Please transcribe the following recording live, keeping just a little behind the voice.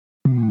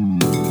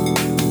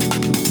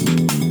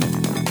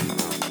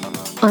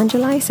On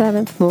July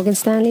 7th, Morgan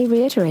Stanley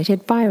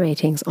reiterated buy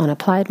ratings on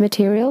Applied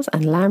Materials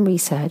and Lam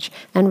Research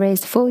and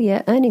raised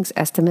full-year earnings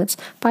estimates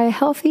by a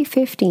healthy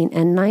 15%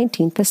 and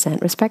 19%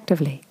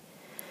 respectively.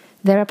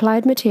 Their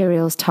Applied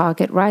Materials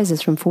target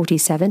rises from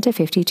 47 to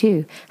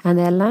 52, and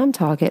their Lam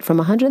target from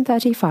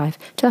 135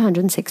 to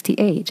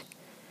 168.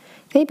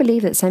 They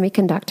believe that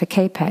semiconductor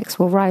Capex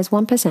will rise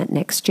 1%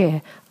 next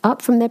year,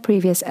 up from their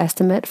previous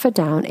estimate for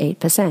down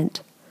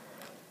 8%.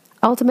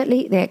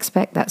 Ultimately, they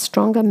expect that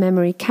stronger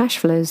memory cash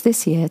flows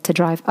this year to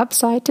drive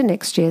upside to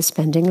next year's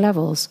spending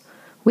levels.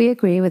 We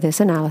agree with this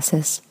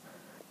analysis.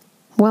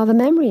 While the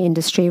memory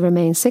industry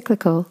remains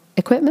cyclical,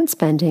 equipment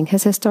spending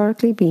has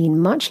historically been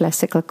much less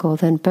cyclical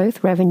than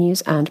both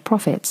revenues and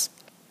profits.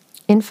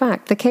 In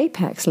fact, the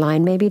Capex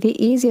line may be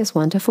the easiest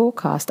one to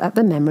forecast at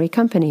the memory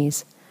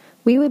companies.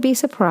 We would be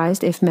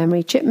surprised if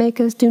memory chip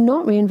makers do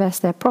not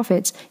reinvest their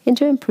profits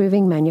into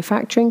improving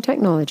manufacturing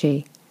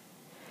technology.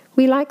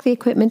 We like the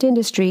equipment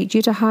industry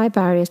due to high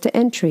barriers to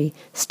entry,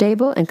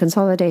 stable and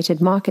consolidated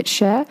market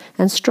share,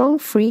 and strong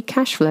free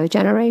cash flow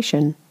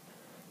generation.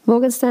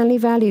 Morgan Stanley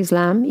values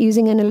Lam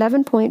using an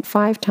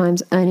 11.5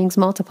 times earnings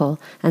multiple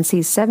and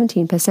sees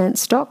 17%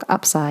 stock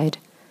upside.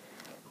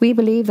 We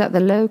believe that the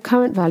low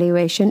current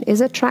valuation is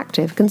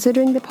attractive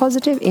considering the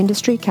positive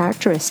industry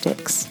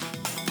characteristics.